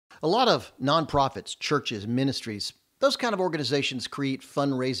A lot of nonprofits, churches, ministries, those kind of organizations create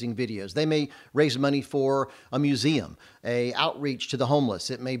fundraising videos. They may raise money for a museum, a outreach to the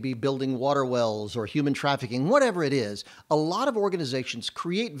homeless. It may be building water wells or human trafficking, whatever it is. A lot of organizations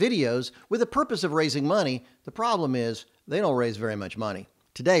create videos with the purpose of raising money. The problem is they don't raise very much money.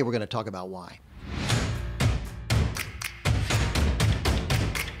 Today, we're going to talk about why.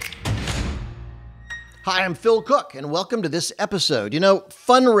 Hi, I'm Phil Cooke, and welcome to this episode.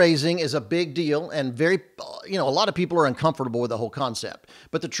 Fundraising is a big deal, and a lot of people are uncomfortable with the whole concept.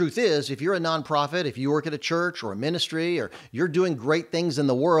 But the truth is, if you're a nonprofit, if you work at a church or a ministry, or you're doing great things in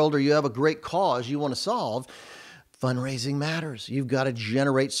the world, or you have a great cause you want to solve, fundraising matters. You've got to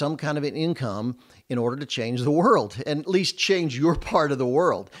generate some kind of an income in order to change the world, and at least change your part of the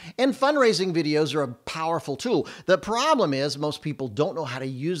world. And fundraising videos are a powerful tool. The problem is most people don't know how to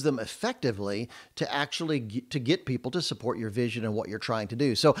use them effectively to actually get people to support your vision and what you're trying to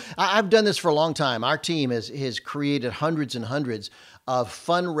do. So I've done this for a long time. Our team has created hundreds and hundreds of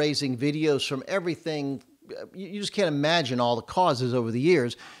fundraising videos from everything. You just can't imagine all the causes over the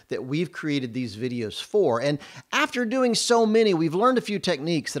years that we've created these videos for. And after doing so many, we've learned a few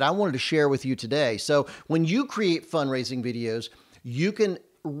techniques that I wanted to share with you today. So when you create fundraising videos, you can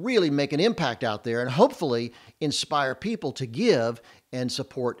really make an impact out there and hopefully inspire people to give and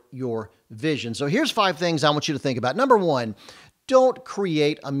support your vision. So here's 5 things I want you to think about. Number 1, don't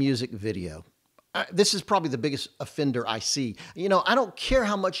create a music video. This is probably the biggest offender I see. I don't care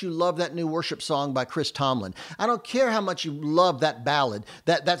how much you love that new worship song by Chris Tomlin. I don't care how much you love that ballad,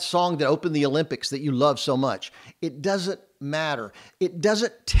 that song that opened the Olympics that you love so much. It doesn't matter. It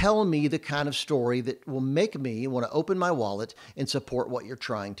doesn't tell me the kind of story that will make me want to open my wallet and support what you're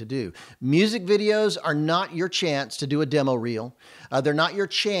trying to do. Music videos are not your chance to do a demo reel. They're not your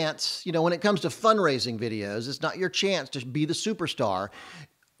chance, when it comes to fundraising videos, it's not your chance to be the superstar.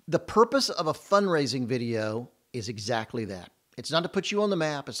 The purpose of a fundraising video is exactly that. It's not to put you on the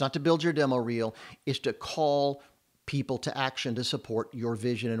map. It's not to build your demo reel. It's to call people to action to support your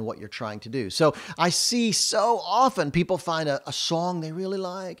vision and what you're trying to do. So I see so often people find a song they really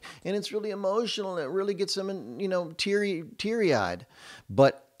like, and it's really emotional, and it really gets them, teary-eyed.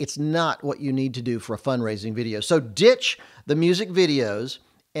 But it's not what you need to do for a fundraising video. So ditch the music videos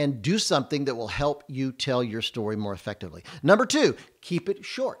and do something that will help you tell your story more effectively. Number 2, keep it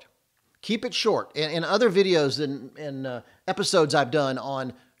short. Keep it short. In other videos and episodes I've done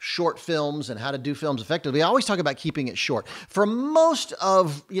on short films and how to do films effectively, I always talk about keeping it short. For most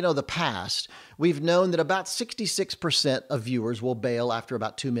of the past, we've known that about 66% of viewers will bail after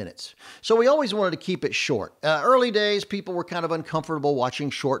about 2 minutes. So we always wanted to keep it short. Early days, people were kind of uncomfortable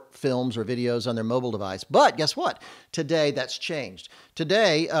watching short films or videos on their mobile device. But guess what? Today, that's changed.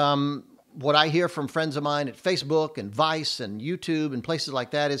 Today, what I hear from friends of mine at Facebook and Vice and YouTube and places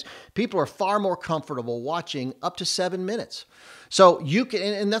like that is people are far more comfortable watching up to 7 minutes. So you can,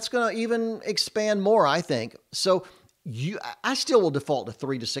 and that's going to even expand more, I think. So I still will default to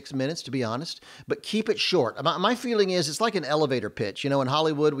 3 to 6 minutes, to be honest, but keep it short. My feeling is it's like an elevator pitch. In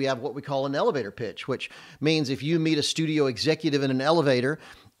Hollywood, we have what we call an elevator pitch, which means if you meet a studio executive in an elevator,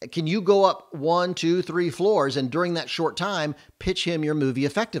 can you go up 1, 2, 3 floors and during that short time, pitch him your movie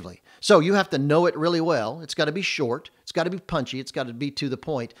effectively? So you have to know it really well. It's got to be short. It's got to be punchy. It's got to be to the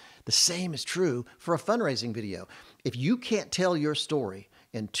point. The same is true for a fundraising video. If you can't tell your story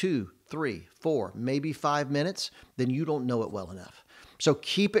in 2, 3, 4, maybe 5 minutes, then you don't know it well enough. So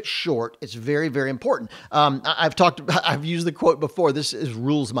keep it short. It's very, very important. I've used the quote before. This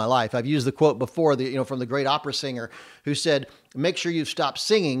rules my life. I've used the quote before, from the great opera singer who said, "Make sure you've stopped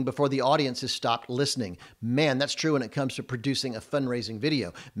singing before the audience has stopped listening." Man, that's true when it comes to producing a fundraising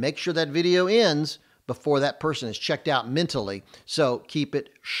video. Make sure that video ends before that person is checked out mentally. So keep it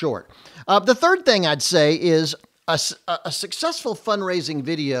short. The third thing I'd say is a successful fundraising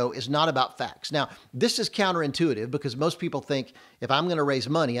video is not about facts. Now, this is counterintuitive because most people think if I'm going to raise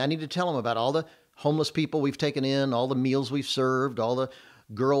money, I need to tell them about all the homeless people we've taken in, all the meals we've served, all the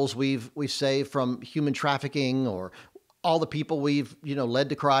girls we've saved from human trafficking, or all the people we've led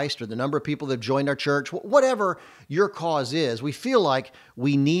to Christ, or the number of people that have joined our church. Whatever your cause is, we feel like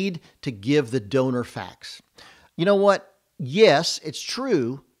we need to give the donor facts. You know what? Yes, it's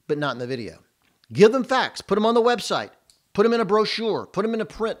true, but not in the video. Give them facts. Put them on the website. Put them in a brochure. Put them in a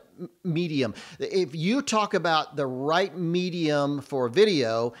print medium. If you talk about the right medium for a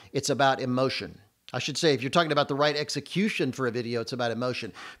video, it's about emotion. I should say, if you're talking about the right execution for a video, it's about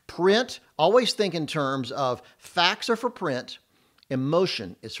emotion. Print, always think in terms of facts are for print,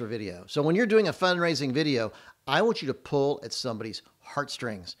 emotion is for video. So when you're doing a fundraising video, I want you to pull at somebody's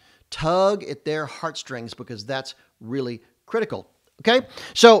heartstrings. Tug at their heartstrings, because that's really critical. Okay.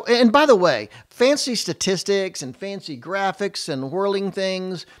 So, and by the way, fancy statistics and fancy graphics and whirling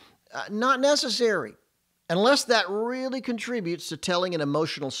things, not necessary unless that really contributes to telling an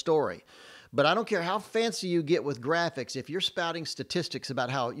emotional story. But I don't care how fancy you get with graphics. If you're spouting statistics about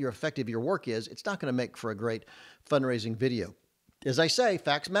how effective your work is, it's not going to make for a great fundraising video. As I say,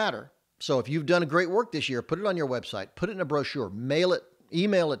 facts matter. So if you've done a great work this year, put it on your website, put it in a brochure, mail it,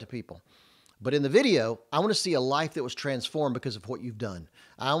 email it to people. But in the video, I want to see a life that was transformed because of what you've done.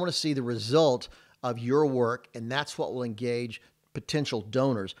 I want to see the result of your work, and that's what will engage potential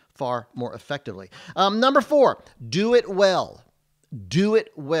donors far more effectively. Number 4, do it well. Do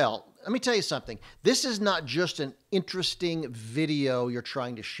it well. Let me tell you something. This is not just an interesting video you're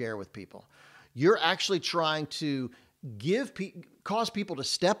trying to share with people. You're actually trying to cause people to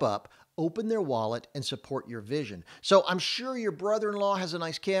step up, open their wallet, and support your vision. So I'm sure your brother-in-law has a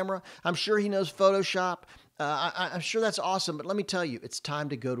nice camera. I'm sure he knows Photoshop. I'm sure that's awesome. But let me tell you, it's time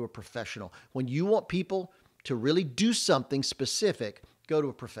to go to a professional. When you want people to really do something specific, go to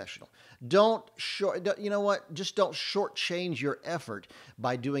a professional. You know what? Just don't shortchange your effort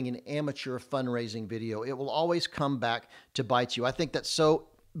by doing an amateur fundraising video. It will always come back to bite you. I think that's so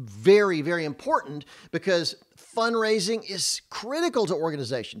very, very important because fundraising is critical to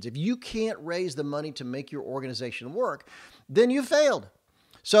organizations. If you can't raise the money to make your organization work, then you failed.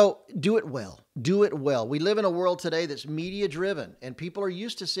 So do it well. Do it well. We live in a world today that's media driven and people are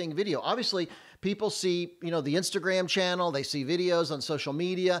used to seeing video. Obviously, people see, the Instagram channel, they see videos on social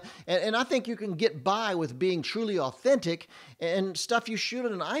media, and I think you can get by with being truly authentic and stuff you shoot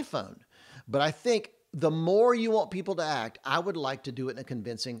on an iPhone. But I think the more you want people to act, I would like to do it in a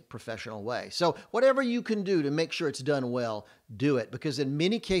convincing, professional way. So whatever you can do to make sure it's done well, do it. Because in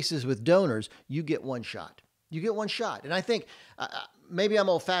many cases with donors, you get one shot. You get one shot. And I think maybe I'm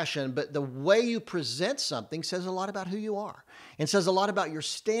old-fashioned, but the way you present something says a lot about who you are and says a lot about your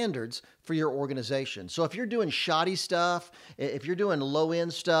standards for your organization. So if you're doing shoddy stuff, if you're doing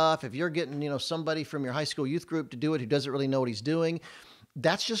low-end stuff, if you're getting, somebody from your high school youth group to do it who doesn't really know what he's doing,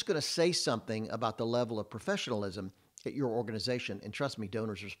 that's just going to say something about the level of professionalism at your organization. And trust me,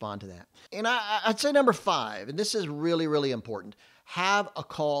 donors respond to that. And I'd say number 5, and this is really, really important, have a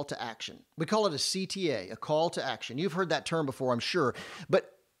call to action. We call it a CTA, a call to action. You've heard that term before, I'm sure.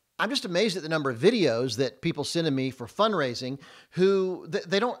 But I'm just amazed at the number of videos that people send to me for fundraising who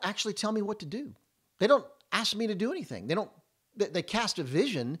they don't actually tell me what to do. They don't ask me to do anything. They cast a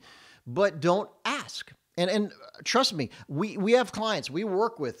vision, but don't ask. And trust me, we have clients. We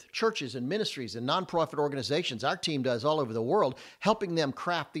work with churches and ministries and nonprofit organizations. Our team does all over the world, helping them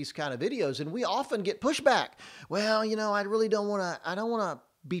craft these kind of videos. And we often get pushback. Well, I really don't want to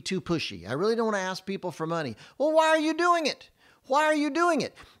be too pushy. I really don't want to ask people for money. Well, why are you doing it? Why are you doing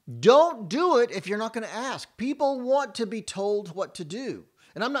it? Don't do it if you're not going to ask. People want to be told what to do.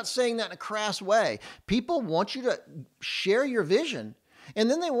 And I'm not saying that in a crass way. People want you to share your vision, and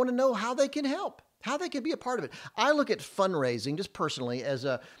then they want to know how they can help, how they can be a part of it. I look at fundraising just personally as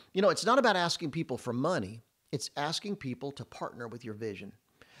it's not about asking people for money. It's asking people to partner with your vision.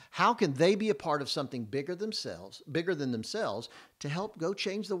 How can they be a part of something bigger than themselves to help go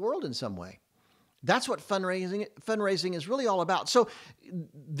change the world in some way? That's what fundraising is really all about. So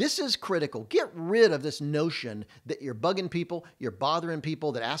this is critical. Get rid of this notion that you're bugging people, you're bothering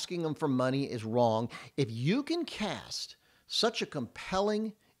people, that asking them for money is wrong. If you can cast such a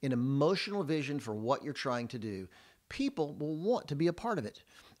compelling and emotional vision for what you're trying to do, people will want to be a part of it.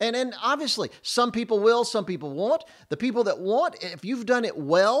 And obviously, some people will, some people won't. The people that want, if you've done it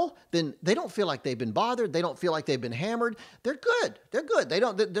well, then they don't feel like they've been bothered. They don't feel like they've been hammered. They're good. They're good.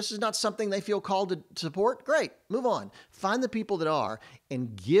 This is not something they feel called to support. Great. Move on. Find the people that are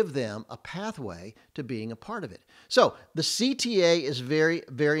and give them a pathway to being a part of it. So the CTA is very,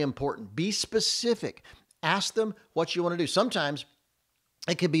 very important. Be specific. Ask them what you want to do. Sometimes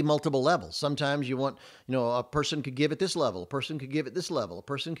it could be multiple levels. Sometimes you want, a person could give at this level, a person could give at this level, a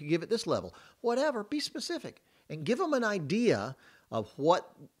person could give at this level. Whatever, be specific and give them an idea of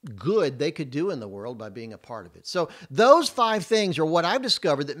what good they could do in the world by being a part of it. So those 5 things are what I've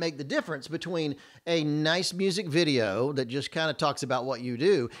discovered that make the difference between a nice music video that just kind of talks about what you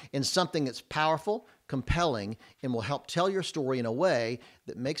do and something that's powerful, compelling, and will help tell your story in a way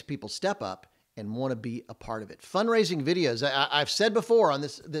that makes people step up and want to be a part of it. Fundraising videos. I've said before on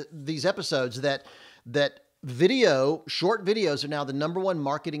these episodes that short videos are now the #1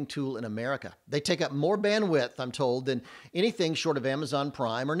 marketing tool in America. They take up more bandwidth, I'm told, than anything short of Amazon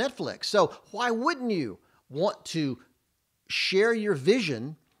Prime or Netflix. So why wouldn't you want to share your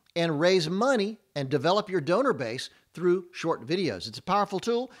vision and raise money and develop your donor base through short videos. It's a powerful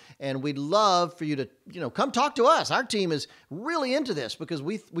tool, and we'd love for you to, come talk to us. Our team is really into this because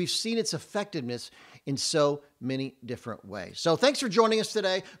we've seen its effectiveness in so many different ways. So thanks for joining us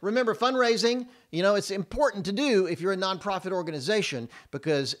today. Remember, fundraising, it's important to do if you're a nonprofit organization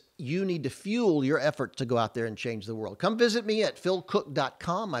because you need to fuel your effort to go out there and change the world. Come visit me at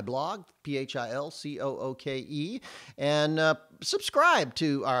philcooke.com, my blog, PhilCooke, and subscribe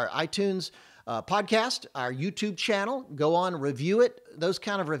to our iTunes podcast, our YouTube channel. Go on, review it. Those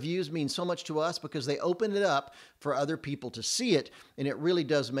kind of reviews mean so much to us because they open it up for other people to see it, and it really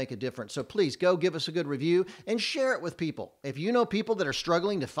does make a difference. So please go give us a good review and share it with people. If you know people that are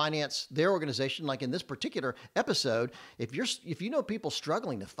struggling to finance their organization, like in this particular episode, if you know people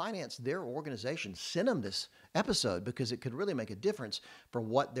struggling to finance their organization, send them this episode because it could really make a difference for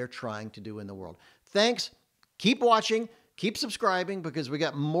what they're trying to do in the world. Thanks. Keep watching. Keep subscribing because we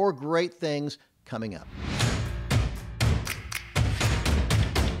got more great things coming up.